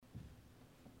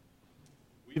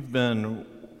We've been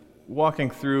walking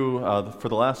through, for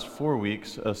the last 4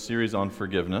 weeks, a series on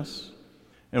forgiveness.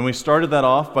 And we started that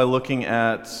off by looking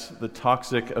at the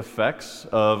toxic effects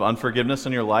of unforgiveness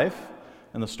in your life.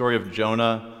 And the story of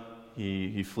Jonah,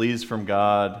 he flees from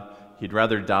God. He'd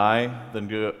rather die than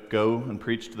go and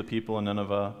preach to the people in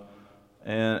Nineveh.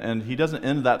 And he doesn't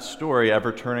end that story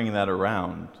ever turning that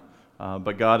around.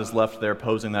 But God is left there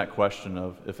posing that question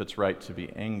of if it's right to be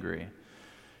angry.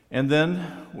 And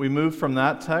then we move from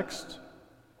that text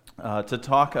to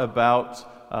talk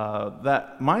about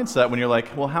that mindset when you're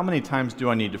like, well, how many times do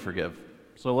I need to forgive?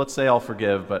 So let's say I'll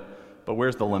forgive, but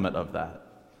where's the limit of that?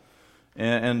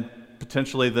 And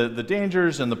potentially the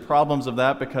dangers and the problems of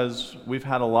that, because we've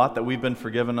had a lot that we've been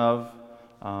forgiven of,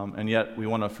 and yet we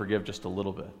want to forgive just a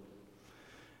little bit.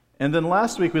 And then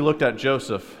last week we looked at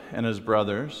Joseph and his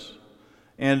brothers,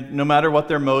 and no matter what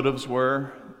their motives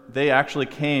were, they actually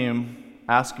came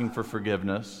asking for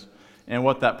forgiveness, and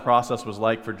what that process was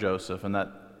like for Joseph, and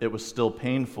that it was still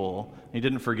painful. He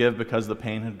didn't forgive because the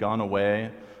pain had gone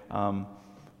away,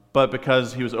 but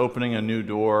because he was opening a new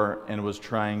door and was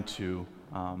trying to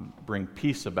bring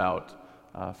peace about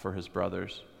for his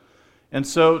brothers. And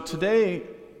so today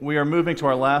we are moving to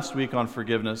our last week on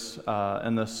forgiveness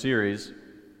in this series,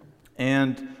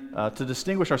 and to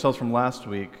distinguish ourselves from last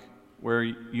week, where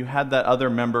you had that other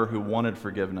member who wanted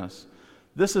forgiveness.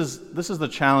 This is the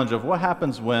challenge of what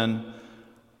happens when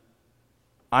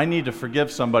I need to forgive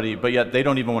somebody, but yet they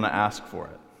don't even want to ask for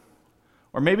it.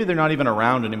 Or maybe they're not even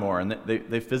around anymore and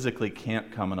they physically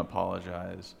can't come and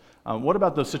apologize. What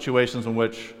about those situations in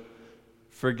which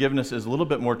forgiveness is a little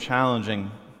bit more challenging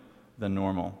than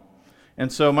normal? And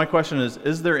so my question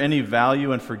is there any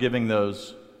value in forgiving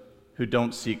those who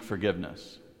don't seek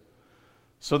forgiveness?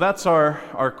 So that's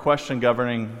our question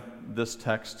governing this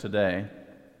text today.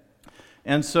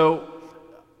 And so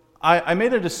I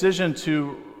made a decision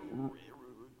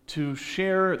to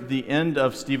share the end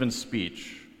of Stephen's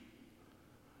speech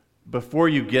before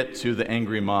you get to the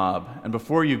angry mob and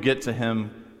before you get to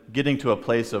him getting to a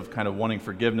place of kind of wanting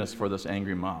forgiveness for this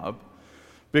angry mob,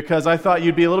 because I thought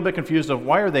you'd be a little bit confused of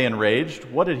why are they enraged?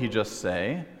 What did he just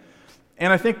say?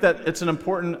 And I think that it's an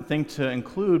important thing to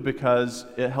include because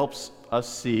it helps us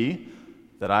see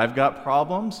that I've got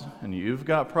problems, and you've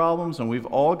got problems, and we've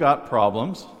all got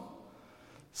problems.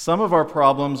 Some of our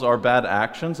problems are bad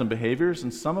actions and behaviors,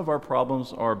 and some of our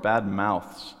problems are bad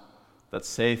mouths that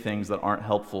say things that aren't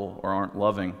helpful or aren't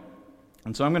loving.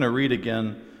 And so I'm going to read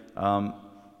again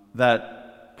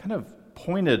that kind of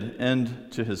pointed end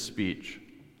to his speech.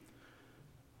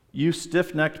 You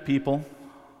stiff-necked people,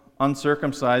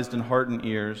 uncircumcised in heart and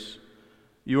ears,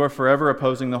 you are forever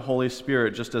opposing the Holy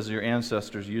Spirit just as your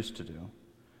ancestors used to do.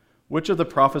 Which of the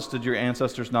prophets did your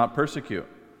ancestors not persecute?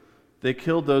 They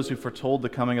killed those who foretold the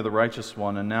coming of the righteous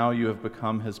one, and now you have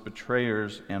become his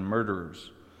betrayers and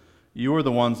murderers. You are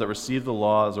the ones that received the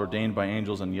law as ordained by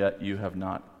angels, and yet you have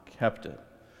not kept it.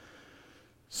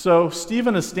 So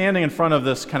Stephen is standing in front of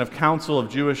this kind of council of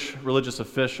Jewish religious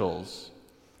officials,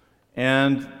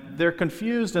 and they're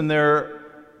confused and they're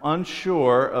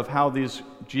unsure of how these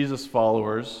Jesus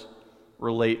followers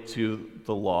relate to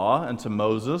the law and to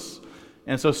Moses.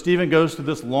 And so Stephen goes through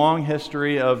this long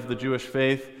history of the Jewish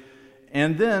faith,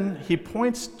 and then he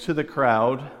points to the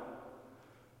crowd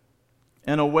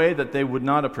in a way that they would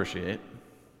not appreciate.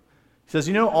 He says,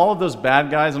 you know, all of those bad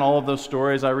guys and all of those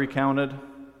stories I recounted,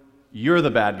 you're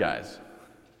the bad guys.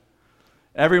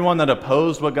 Everyone that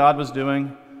opposed what God was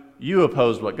doing, you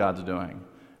opposed what God's doing.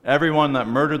 Everyone that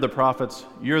murdered the prophets,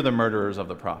 you're the murderers of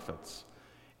the prophets.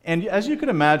 And as you can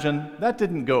imagine, that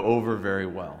didn't go over very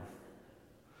well.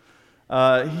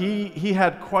 He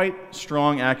had quite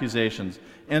strong accusations.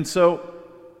 And so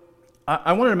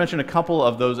I wanted to mention a couple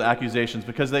of those accusations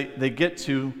because they get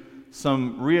to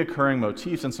some reoccurring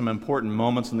motifs and some important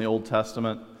moments in the Old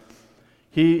Testament.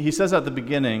 He says at the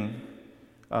beginning,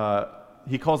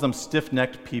 he calls them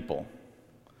stiff-necked people.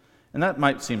 And that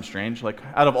might seem strange, like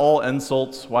out of all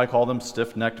insults, why call them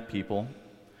stiff-necked people?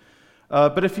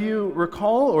 But if you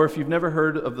recall, or if you've never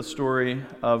heard of the story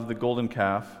of the golden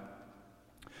calf,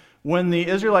 when the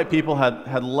Israelite people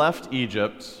had left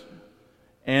Egypt,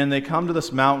 and they come to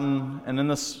this mountain, and in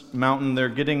this mountain they're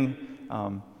getting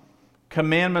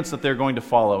commandments that they're going to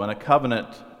follow, and a covenant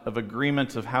of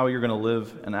agreement of how you're going to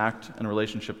live and act in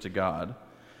relationship to God.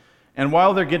 And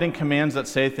while they're getting commands that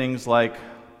say things like,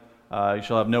 you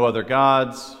shall have no other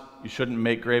gods, you shouldn't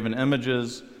make graven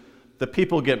images, the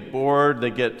people get bored,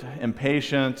 they get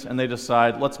impatient, and they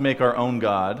decide, let's make our own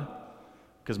God,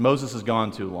 because Moses has gone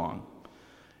too long.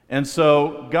 And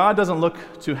so God doesn't look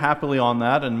too happily on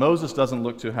that, and Moses doesn't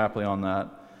look too happily on that.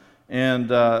 And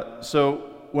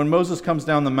so when Moses comes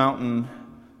down the mountain,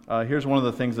 here's one of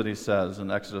the things that he says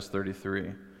in Exodus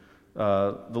 33.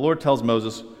 The Lord tells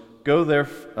Moses, "Go there,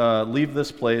 leave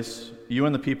this place, you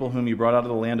and the people whom you brought out of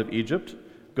the land of Egypt.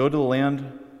 Go to the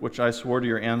land which I swore to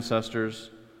your ancestors."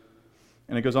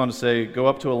 And it goes on to say, "Go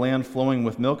up to a land flowing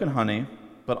with milk and honey,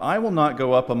 but I will not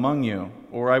go up among you,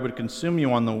 or I would consume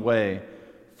you on the way,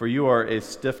 for you are a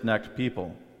stiff-necked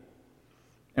people."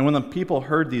 And when the people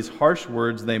heard these harsh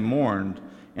words, they mourned,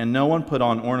 and no one put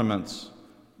on ornaments.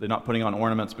 They're not putting on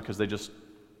ornaments because they just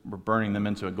were burning them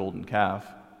into a golden calf.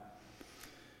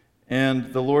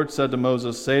 And the Lord said to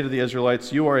Moses, "Say to the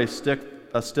Israelites, you are a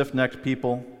stiff-necked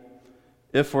people.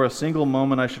 If for a single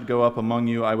moment I should go up among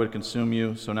you, I would consume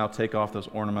you. So now take off those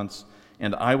ornaments,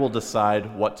 and I will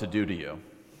decide what to do to you."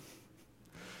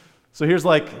 So here's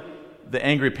like the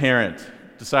angry parent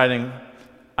deciding,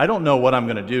 I don't know what I'm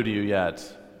going to do to you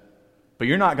yet, but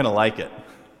you're not going to like it.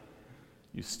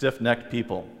 You stiff-necked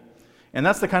people. And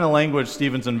that's the kind of language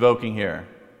Stephen's invoking here.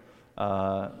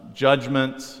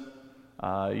 Judgment,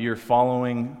 you're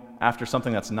following after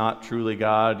something that's not truly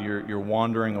God, you're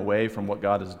wandering away from what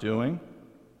God is doing.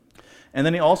 And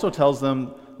then he also tells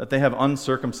them that they have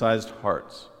uncircumcised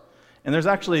hearts. And there's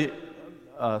actually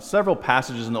several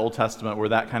passages in the Old Testament where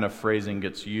that kind of phrasing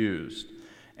gets used.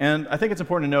 And I think it's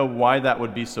important to know why that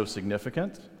would be so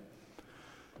significant.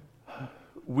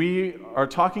 We are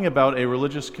talking about a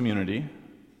religious community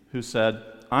who said,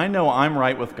 I know I'm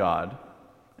right with God,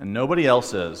 and nobody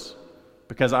else is,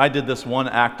 because I did this one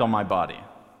act on my body.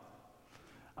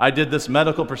 I did this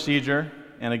medical procedure,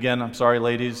 and again, I'm sorry,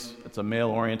 ladies, it's a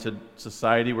male-oriented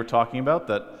society we're talking about,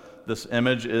 that this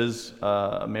image is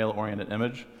a male-oriented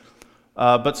image.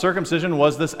 But circumcision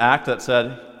was this act that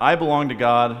said, I belong to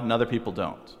God and other people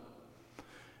don't.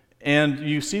 And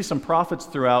you see some prophets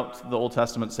throughout the Old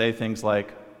Testament say things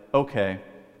like, okay,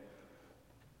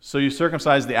 so you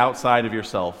circumcise the outside of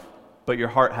yourself, but your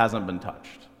heart hasn't been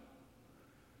touched.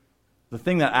 The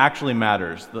thing that actually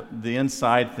matters, the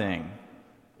inside thing,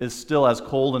 is still as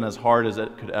cold and as hard as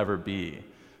it could ever be.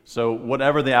 So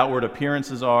whatever the outward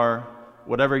appearances are,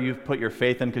 whatever you've put your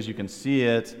faith in because you can see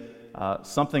it,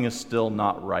 something is still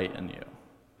not right in you.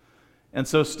 And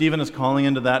so Stephen is calling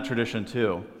into that tradition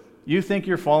too. You think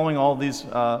you're following all these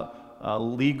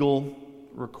legal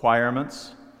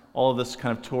requirements, all of this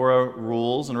kind of Torah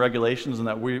rules and regulations, and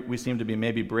that we seem to be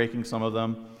maybe breaking some of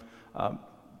them,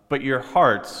 but your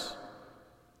hearts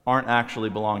aren't actually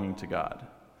belonging to God.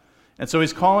 And so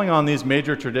he's calling on these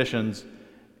major traditions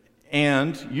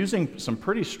and using some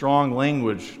pretty strong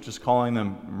language, just calling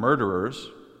them murderers,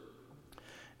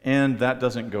 and that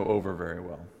doesn't go over very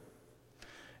well.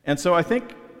 And so I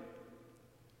think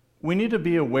we need to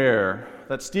be aware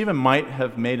that Stephen might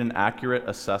have made an accurate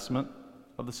assessment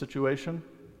of the situation,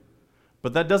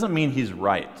 but that doesn't mean he's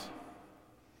right.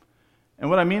 And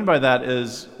what I mean by that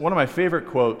is, one of my favorite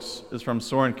quotes is from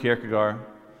Søren Kierkegaard,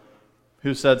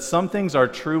 who said, "Some things are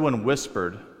true when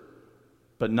whispered,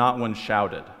 but not when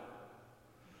shouted."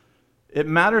 It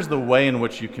matters the way in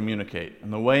which you communicate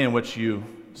and the way in which you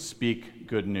speak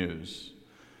good news.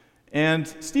 And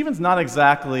Stephen's not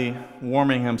exactly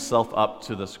warming himself up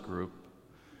to this group.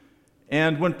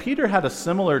 And when Peter had a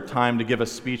similar time to give a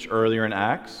speech earlier in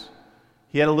Acts,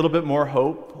 he had a little bit more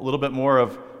hope, a little bit more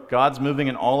of God's moving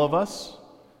in all of us.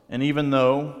 And even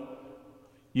though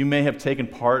you may have taken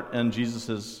part in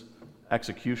Jesus'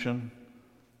 execution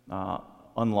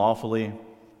unlawfully,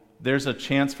 there's a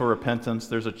chance for repentance,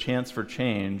 there's a chance for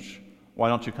change. Why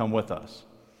don't you come with us?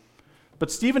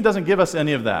 But Stephen doesn't give us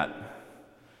any of that.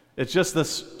 It's just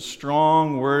this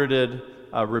strong-worded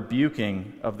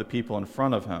rebuking of the people in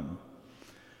front of him.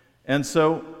 And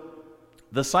so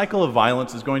the cycle of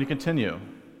violence is going to continue.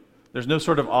 There's no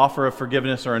sort of offer of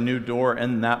forgiveness or a new door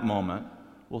in that moment.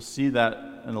 We'll see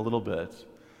that in a little bit.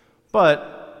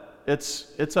 But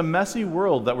it's a messy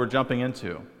world that we're jumping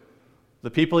into.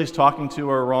 The people he's talking to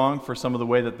are wrong for some of the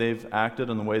way that they've acted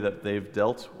and the way that they've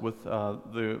dealt with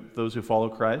those who follow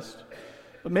Christ.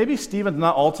 But maybe Stephen's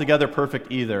not altogether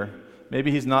perfect either. Maybe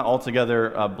he's not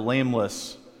altogether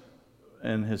blameless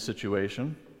in his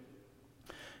situation.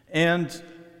 And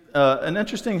an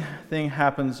interesting thing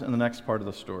happens in the next part of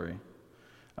the story.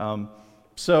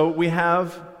 So we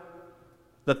have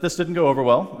that this didn't go over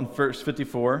well in verse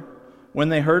 54. When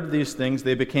they heard these things,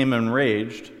 they became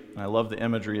enraged, and I love the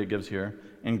imagery it gives here,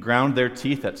 and ground their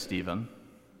teeth at Stephen.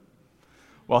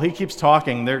 While he keeps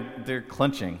talking, they're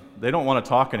clenching. They don't want to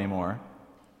talk anymore.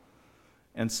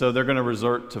 And so they're going to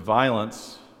resort to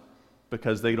violence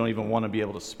because they don't even want to be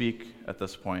able to speak at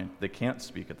this point. They can't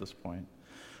speak at this point.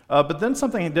 But then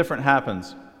something different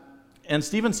happens. And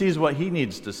Stephen sees what he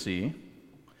needs to see.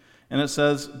 And it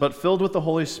says, "But filled with the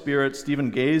Holy Spirit,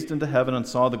 Stephen gazed into heaven and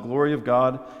saw the glory of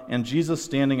God and Jesus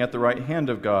standing at the right hand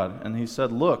of God. And he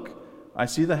said, 'Look, I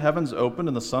see the heavens opened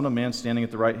and the Son of Man standing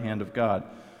at the right hand of God.'"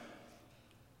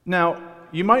 Now,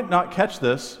 you might not catch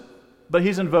this, but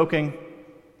he's invoking,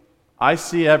 I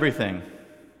see everything.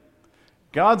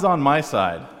 God's on my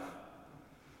side.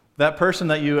 That person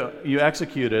that you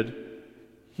executed,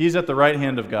 he's at the right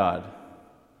hand of God.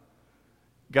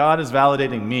 God is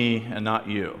validating me and not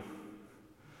you.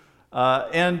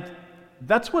 And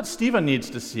that's what Stephen needs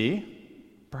to see.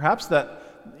 Perhaps that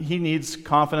he needs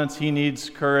confidence, he needs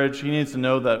courage, he needs to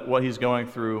know that what he's going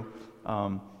through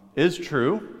is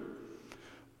true.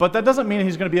 But that doesn't mean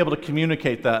he's going to be able to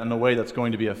communicate that in a way that's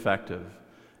going to be effective.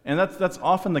 And that's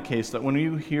often the case, that when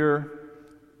you hear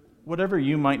whatever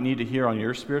you might need to hear on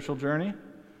your spiritual journey,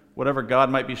 whatever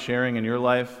God might be sharing in your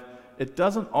life, it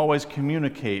doesn't always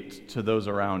communicate to those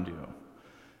around you.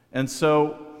 And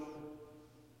so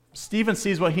Stephen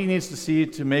sees what he needs to see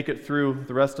to make it through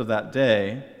the rest of that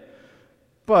day,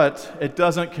 but it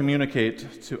doesn't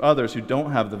communicate to others who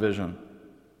don't have the vision.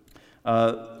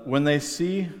 When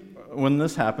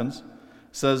this happens, it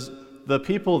says, "The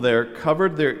people there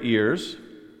covered their ears,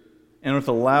 and with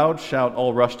a loud shout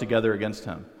all rushed together against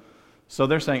him." So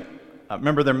they're saying,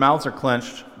 remember, their mouths are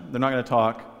clenched, they're not going to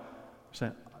talk. They're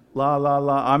saying, "La, la,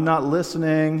 la, I'm not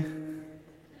listening."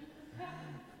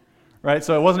 Right?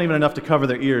 So it wasn't even enough to cover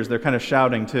their ears, they're kind of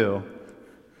shouting too.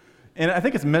 And I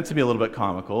think it's meant to be a little bit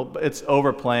comical, but it's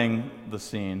overplaying the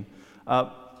scene.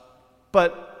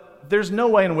 But there's no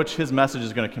way in which his message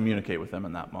is going to communicate with them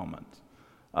in that moment.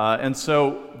 And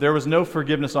so there was no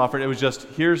forgiveness offered. It was just,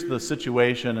 here's the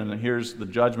situation and here's the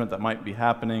judgment that might be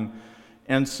happening.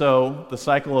 And so the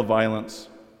cycle of violence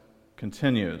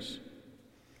continues.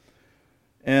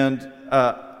 And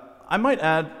I might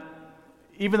add,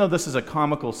 even though this is a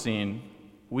comical scene,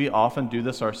 we often do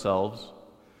this ourselves.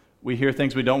 We hear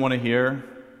things we don't want to hear.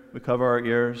 We cover our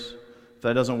ears. If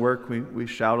that doesn't work, we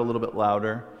shout a little bit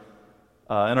louder.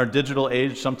 In our digital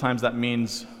age, sometimes that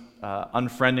means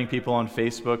unfriending people on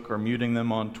Facebook or muting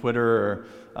them on Twitter.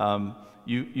 Or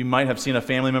you might have seen a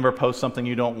family member post something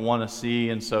you don't want to see,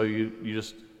 and so you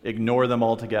just ignore them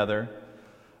altogether.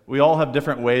 We all have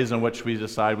different ways in which we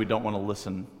decide we don't want to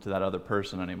listen to that other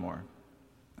person anymore.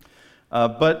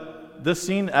 But this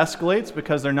scene escalates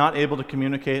because they're not able to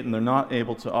communicate and they're not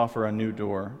able to offer a new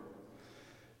door.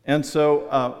 And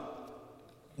so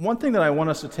one thing that I want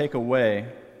us to take away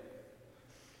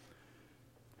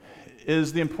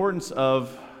is the importance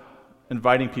of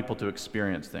inviting people to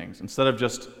experience things instead of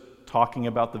just talking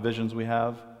about the visions we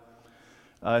have.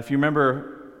 If you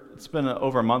remember, it's been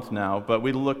over a month now, but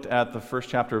we looked at the first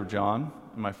chapter of John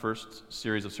in my first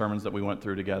series of sermons that we went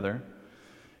through together.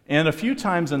 And a few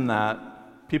times in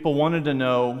that, people wanted to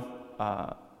know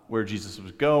where Jesus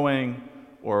was going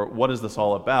or what is this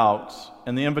all about,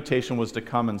 and the invitation was to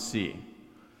come and see.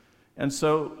 And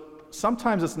so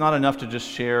sometimes it's not enough to just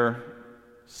share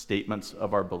statements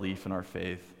of our belief in our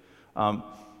faith,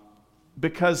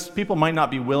 because people might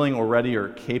not be willing or ready or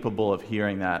capable of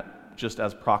hearing that just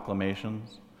as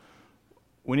proclamations.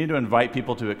 We need to invite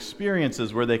people to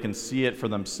experiences where they can see it for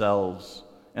themselves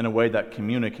in a way that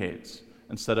communicates,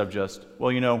 instead of just,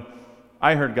 well,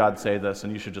 I heard God say this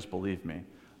and you should just believe me.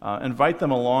 Invite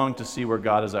them along to see where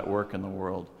God is at work in the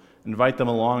world. Invite them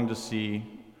along to see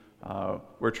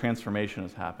where transformation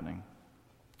is happening.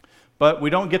 But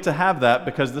we don't get to have that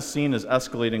because this scene is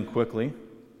escalating quickly.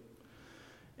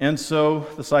 And so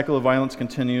the cycle of violence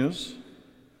continues.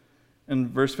 In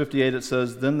verse 58 it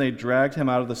says, "Then they dragged him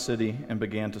out of the city and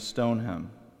began to stone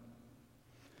him.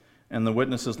 And the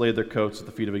witnesses laid their coats at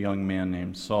the feet of a young man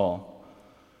named Saul."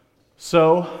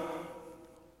 So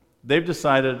they've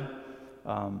decided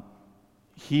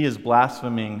he is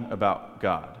blaspheming about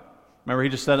God. Remember, he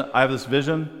just said, "I have this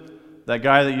vision. That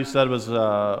guy that you said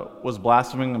was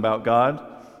blaspheming about God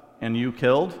and you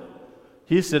killed,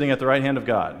 he's sitting at the right hand of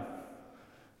God."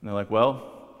 And they're like, "Well,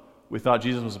 we thought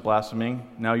Jesus was blaspheming.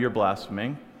 Now you're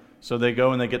blaspheming." So they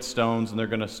go and they get stones and they're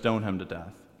going to stone him to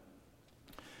death.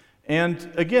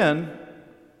 And again,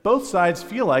 both sides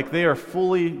feel like they are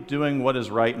fully doing what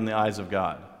is right in the eyes of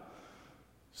God.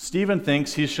 Stephen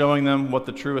thinks he's showing them what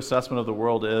the true assessment of the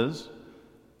world is.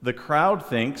 The crowd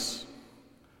thinks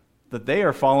that they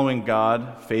are following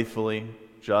God faithfully,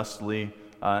 justly,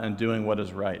 and doing what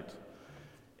is right.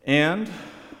 And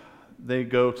they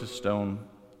go to stone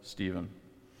Stephen.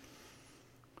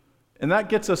 And that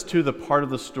gets us to the part of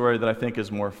the story that I think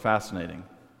is more fascinating.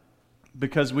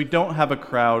 Because we don't have a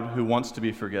crowd who wants to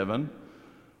be forgiven.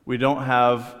 We don't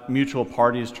have mutual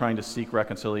parties trying to seek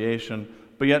reconciliation.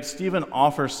 But yet Stephen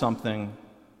offers something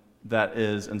that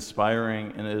is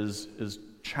inspiring and is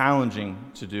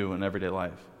challenging to do in everyday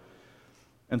life.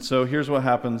 And so here's what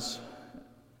happens.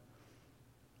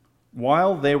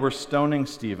 While they were stoning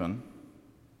Stephen,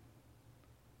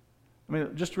 I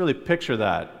mean, just really picture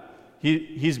that.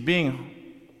 He's being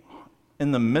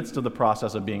in the midst of the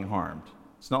process of being harmed.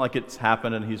 It's not like it's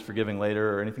happened and he's forgiving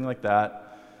later or anything like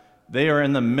that. They are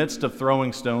in the midst of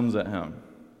throwing stones at him.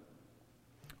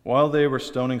 While they were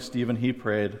stoning Stephen, he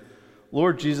prayed,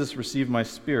 "Lord Jesus, receive my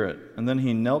spirit." And then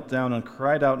he knelt down and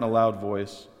cried out in a loud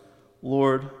voice,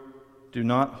 "Lord, do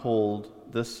not hold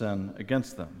this sin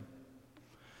against them."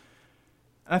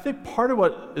 And I think part of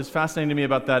what is fascinating to me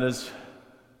about that is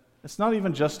it's not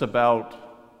even just about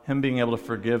him being able to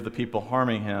forgive the people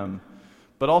harming him,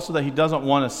 but also that he doesn't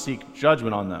want to seek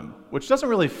judgment on them, which doesn't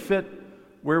really fit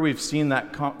where we've seen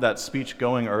that speech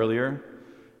going earlier.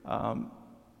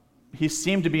 He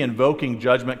seemed to be invoking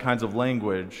judgment kinds of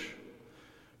language,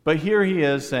 but here he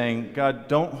is saying, God,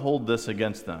 don't hold this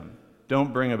against them.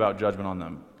 Don't bring about judgment on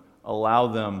them. Allow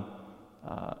them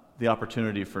the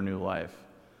opportunity for new life.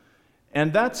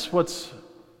 And that's what's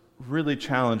really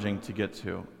challenging to get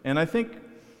to. And I think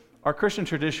our Christian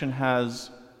tradition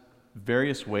has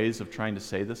various ways of trying to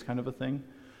say this kind of a thing.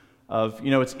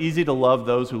 It's easy to love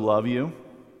those who love you.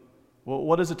 Well,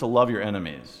 what is it to love your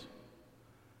enemies?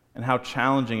 And how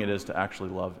challenging it is to actually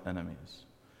love enemies.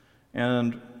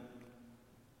 And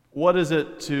what is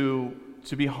it to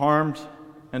be harmed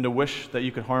and to wish that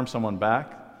you could harm someone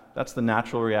back? That's the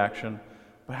natural reaction.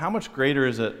 But how much greater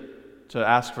is it to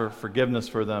ask for forgiveness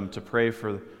for them, to pray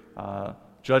for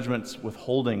judgments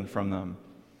withholding from them?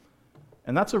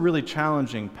 And that's a really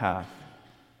challenging path.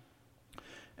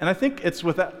 And I think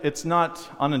it's not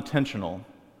unintentional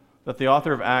that the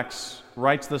author of Acts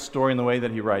writes this story in the way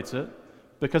that he writes it,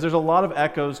 because there's a lot of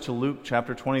echoes to Luke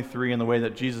chapter 23 in the way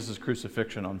that Jesus'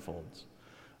 crucifixion unfolds,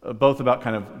 both about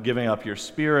kind of giving up your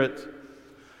spirit,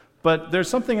 but there's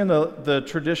something in the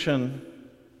tradition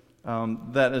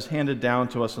that is handed down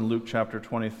to us in Luke chapter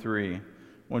 23.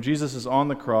 When Jesus is on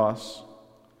the cross,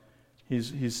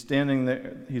 he's standing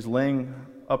there, he's laying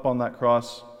up on that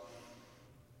cross,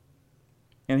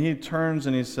 and he turns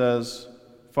and he says,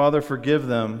 "Father, forgive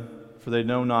them, for they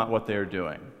know not what they are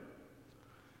doing."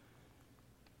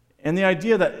 And the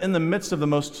idea that in the midst of the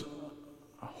most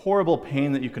horrible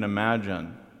pain that you can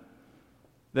imagine,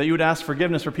 that you would ask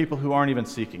forgiveness for people who aren't even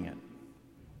seeking it.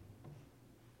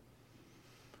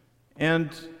 And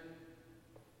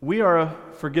we are a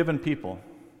forgiven people.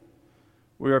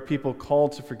 We are a people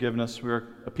called to forgiveness. We are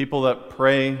a people that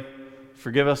pray,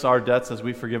 "Forgive us our debts as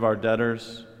we forgive our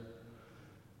debtors."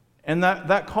 And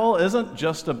that call isn't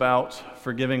just about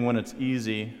forgiving when it's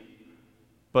easy,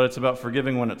 but it's about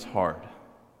forgiving when it's hard.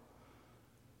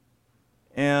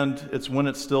 And it's when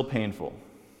it's still painful.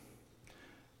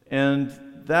 And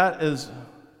that is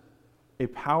a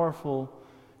powerful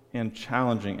and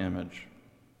challenging image.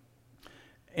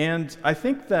 And I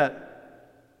think that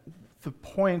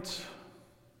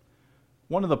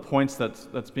one of the points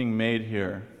that's being made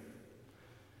here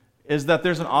is that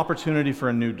there's an opportunity for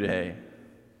a new day.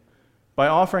 By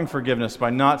offering forgiveness, by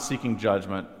not seeking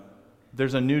judgment,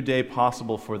 there's a new day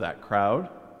possible for that crowd,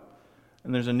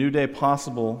 and there's a new day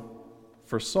possible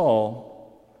for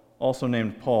Saul, also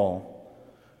named Paul,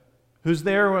 who's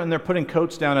there when they're putting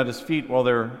coats down at his feet while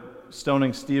they're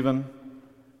stoning Stephen.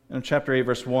 In chapter 8,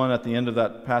 verse 1, at the end of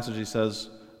that passage, it says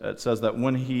that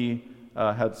when he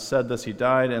had said this, he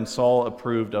died, and Saul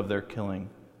approved of their killing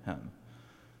him.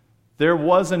 There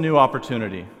was a new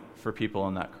opportunity for people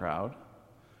in that crowd.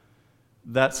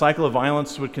 That cycle of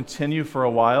violence would continue for a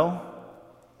while,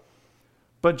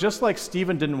 but just like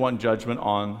Stephen didn't want judgment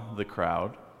on the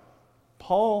crowd,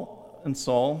 Paul and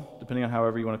Saul, depending on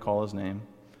however you want to call his name,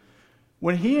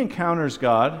 when he encounters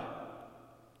God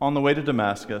on the way to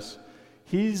Damascus,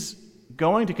 he's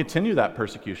going to continue that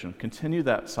persecution, continue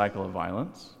that cycle of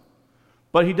violence,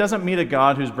 but he doesn't meet a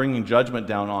God who's bringing judgment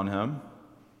down on him.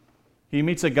 He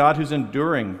meets a God who's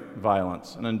enduring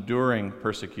violence and enduring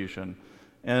persecution.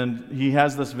 And he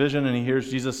has this vision and he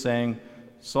hears Jesus saying,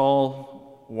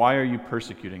 "Saul, why are you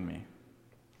persecuting me?"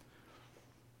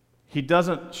 He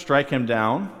doesn't strike him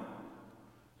down,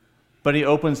 but he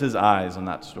opens his eyes in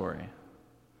that story.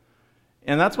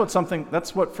 And that's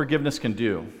what forgiveness can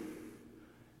do.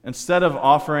 Instead of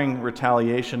offering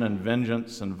retaliation and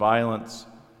vengeance and violence,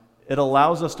 it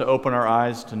allows us to open our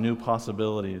eyes to new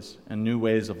possibilities and new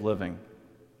ways of living.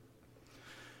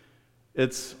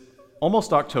 It's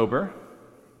almost October,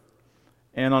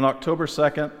 and on October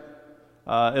 2nd,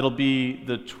 it'll be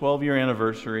the 12-year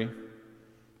anniversary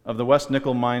of the West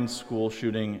Nickel Mine School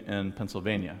shooting in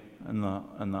Pennsylvania, in the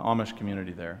Amish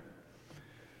community there.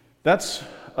 That's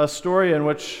a story in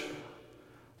which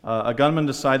a gunman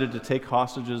decided to take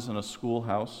hostages in a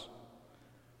schoolhouse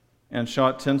and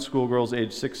shot 10 schoolgirls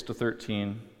aged 6 to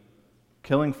 13,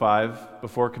 killing 5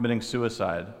 before committing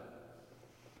suicide.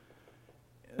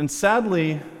 And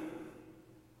sadly,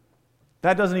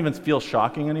 that doesn't even feel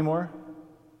shocking anymore.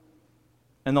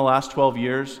 In the last 12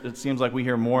 years, it seems like we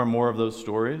hear more and more of those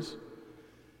stories.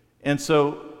 And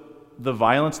so the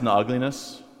violence and the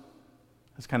ugliness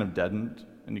has kind of deadened,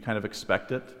 and you kind of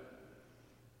expect it.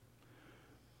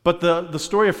 But the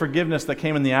story of forgiveness that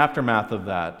came in the aftermath of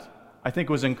that, I think,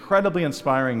 was incredibly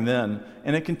inspiring then,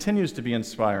 and it continues to be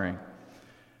inspiring.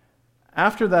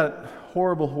 After that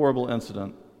horrible, horrible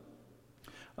incident,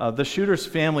 the shooter's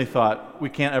family thought, we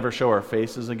can't ever show our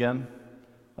faces again.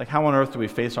 Like, how on earth do we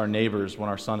face our neighbors when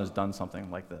our son has done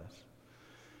something like this?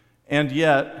 And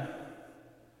yet,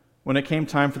 when it came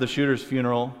time for the shooter's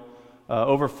funeral,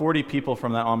 over 40 people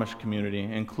from that Amish community,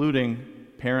 including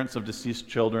parents of deceased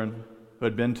children who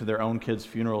had been to their own kids'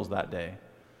 funerals that day,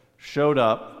 showed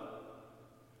up.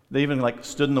 They even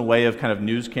stood in the way of kind of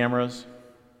news cameras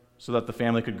so that the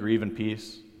family could grieve in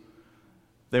peace.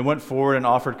 They went forward and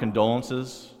offered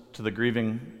condolences to the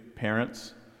grieving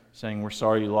parents, saying, "We're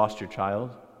sorry you lost your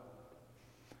child."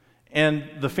 And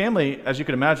the family, as you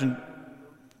can imagine,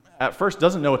 at first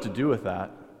doesn't know what to do with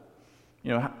that.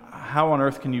 How on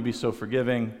earth can you be so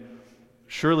forgiving?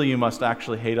 Surely you must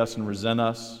actually hate us and resent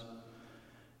us.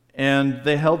 And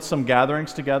they held some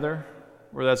gatherings together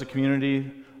where, as a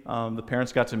community, the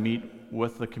parents got to meet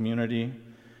with the community.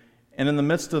 And in the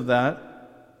midst of that,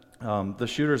 the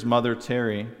shooter's mother,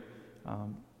 Terry,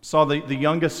 saw the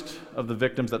youngest of the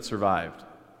victims that survived,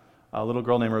 a little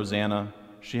girl named Rosanna.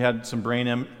 She had some brain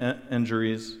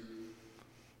injuries,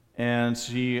 and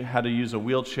she had to use a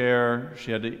wheelchair.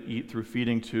 She had to eat through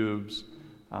feeding tubes.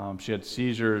 She had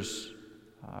seizures.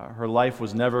 Her life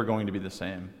was never going to be the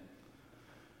same.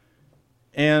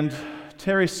 And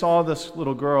Terry saw this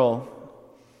little girl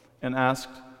and asked,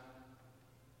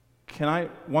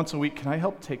 once a week, can I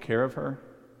help take care of her?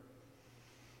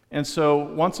 And so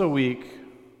once a week,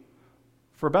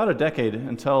 for about a decade,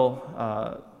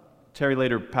 until Terry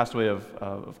later passed away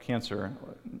of cancer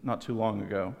not too long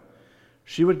ago,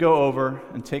 she would go over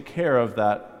and take care of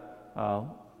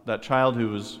that child who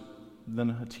was then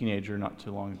a teenager not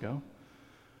too long ago.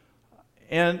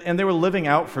 And they were living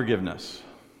out forgiveness.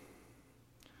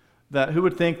 Who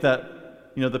would think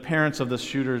that the parents of the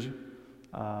shooters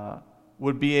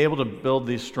would be able to build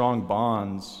these strong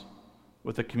bonds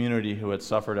with a community who had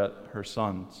suffered at her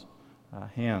son's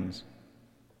hands.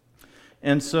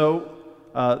 And so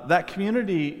that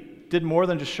community did more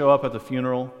than just show up at the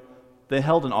funeral. They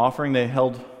held an offering. They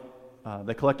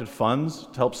collected funds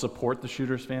to help support the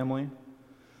shooter's family.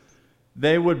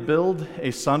 They would build a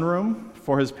sunroom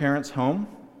for his parents' home,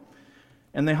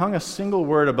 and they hung a single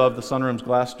word above the sunroom's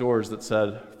glass doors that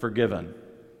said, "Forgiven."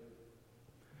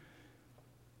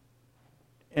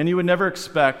 And you would never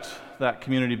expect that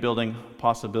community building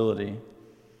possibility.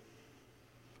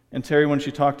 And Terry, when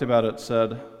she talked about it,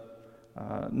 said,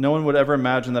 no one would ever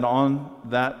imagine that on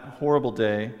that horrible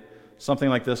day, something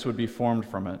like this would be formed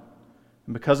from it.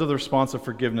 And because of the response of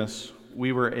forgiveness,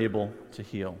 we were able to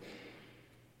heal.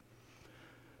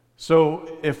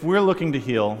 So if we're looking to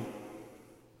heal,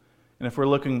 and if we're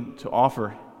looking to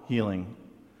offer healing,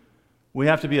 we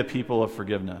have to be a people of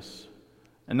forgiveness.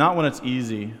 And not when it's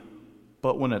easy,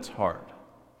 but when it's hard.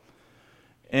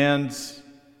 And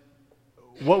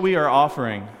what we are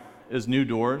offering is new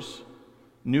doors,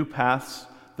 new paths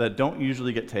that don't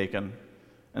usually get taken.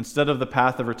 Instead of the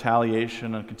path of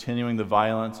retaliation and continuing the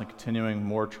violence and continuing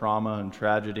more trauma and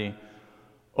tragedy,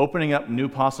 opening up new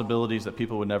possibilities that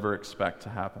people would never expect to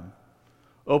happen.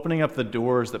 Opening up the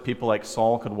doors that people like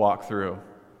Saul could walk through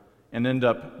and end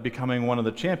up becoming one of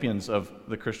the champions of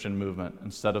the Christian movement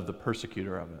instead of the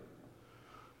persecutor of it.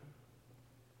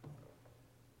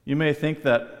 You may think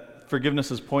that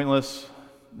forgiveness is pointless,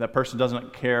 that person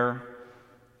doesn't care,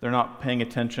 they're not paying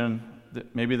attention,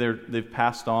 that maybe they've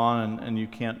passed on and you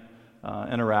can't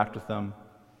interact with them.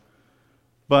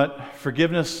 But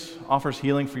forgiveness offers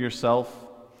healing for yourself,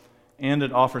 and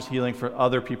it offers healing for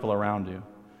other people around you.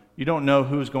 You don't know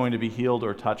who's going to be healed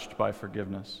or touched by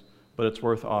forgiveness, but it's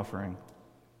worth offering.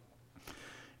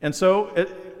 And so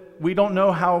we don't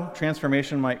know how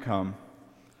transformation might come.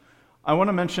 I want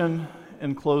to mention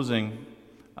in closing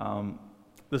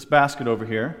this basket over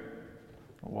here.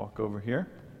 I'll walk over here.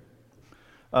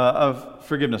 Of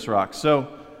forgiveness rocks. So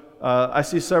I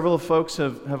see several folks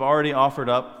have already offered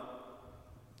up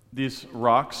these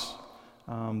rocks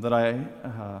that I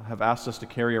have asked us to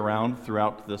carry around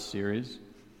throughout this series.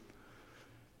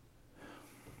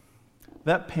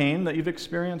 that pain that you've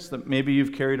experienced, that maybe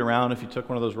you've carried around if you took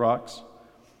one of those rocks,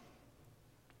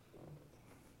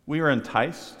 we are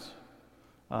enticed,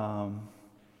 and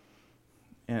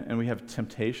we have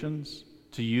temptations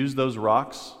to use those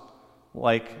rocks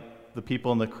like the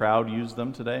people in the crowd used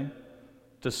them today,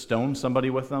 to stone somebody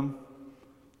with them,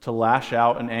 to lash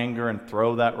out in anger and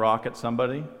throw that rock at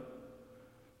somebody.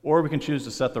 Or we can choose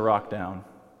to set the rock down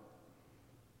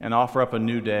and offer up a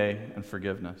new day and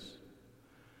forgiveness.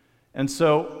 And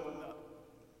so,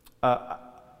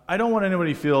 I don't want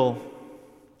anybody to feel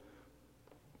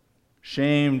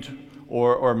shamed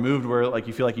or moved where like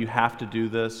you feel like you have to do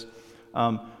this.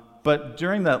 But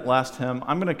during that last hymn,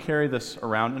 I'm going to carry this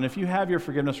around. And if you have your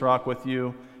forgiveness rock with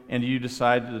you and you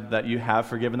decide that you have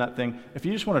forgiven that thing, if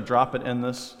you just want to drop it in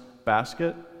this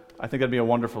basket, I think that'd be a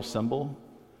wonderful symbol.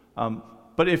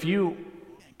 But if you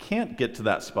can't get to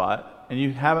that spot and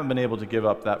you haven't been able to give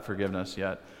up that forgiveness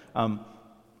yet,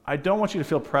 I don't want you to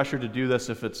feel pressure to do this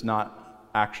if it's not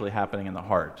actually happening in the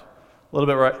heart. A little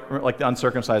bit like the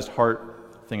uncircumcised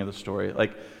heart thing of the story.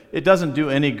 Like, it doesn't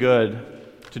do any good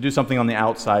to do something on the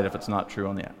outside if it's not true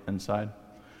on the inside.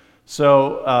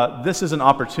 So this is an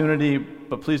opportunity,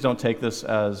 but please don't take this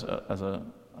as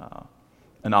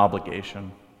an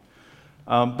obligation.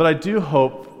 But I do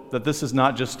hope that this is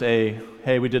not just a,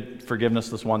 hey, we did forgiveness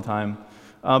this one time,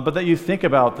 but that you think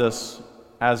about this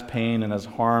as pain and as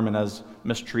harm and as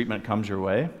mistreatment comes your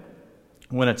way.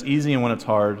 When it's easy and when it's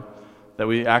hard, that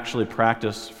we actually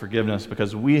practice forgiveness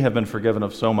because we have been forgiven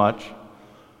of so much.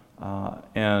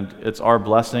 And it's our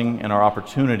blessing and our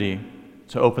opportunity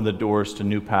to open the doors to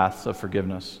new paths of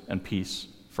forgiveness and peace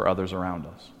for others around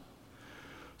us.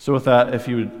 So with that, if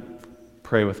you would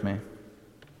pray with me.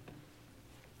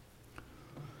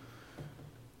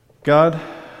 God,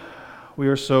 we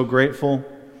are so grateful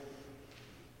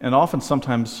and often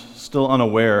sometimes still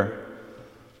unaware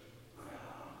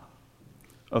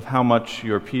of how much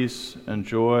your peace and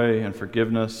joy and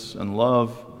forgiveness and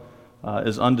love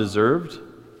is undeserved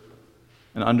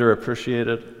and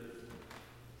underappreciated.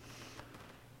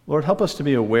 Lord, help us to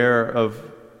be aware of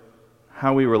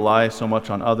how we rely so much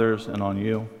on others and on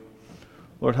you.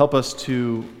 Lord, help us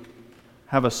to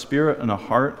have a spirit and a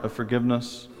heart of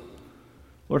forgiveness.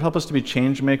 Lord, help us to be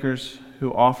change makers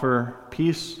who offer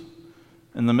peace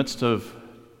in the midst of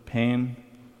pain,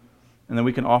 and that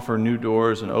we can offer new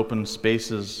doors and open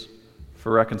spaces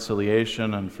for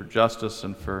reconciliation and for justice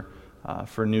and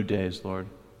for new days, Lord.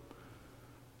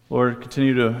 Lord,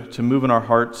 continue to move in our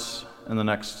hearts in the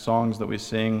next songs that we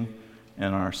sing in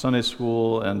our Sunday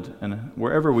school and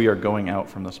wherever we are going out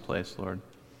from this place, Lord.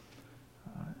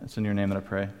 It's in your name that I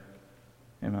pray.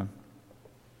 Amen.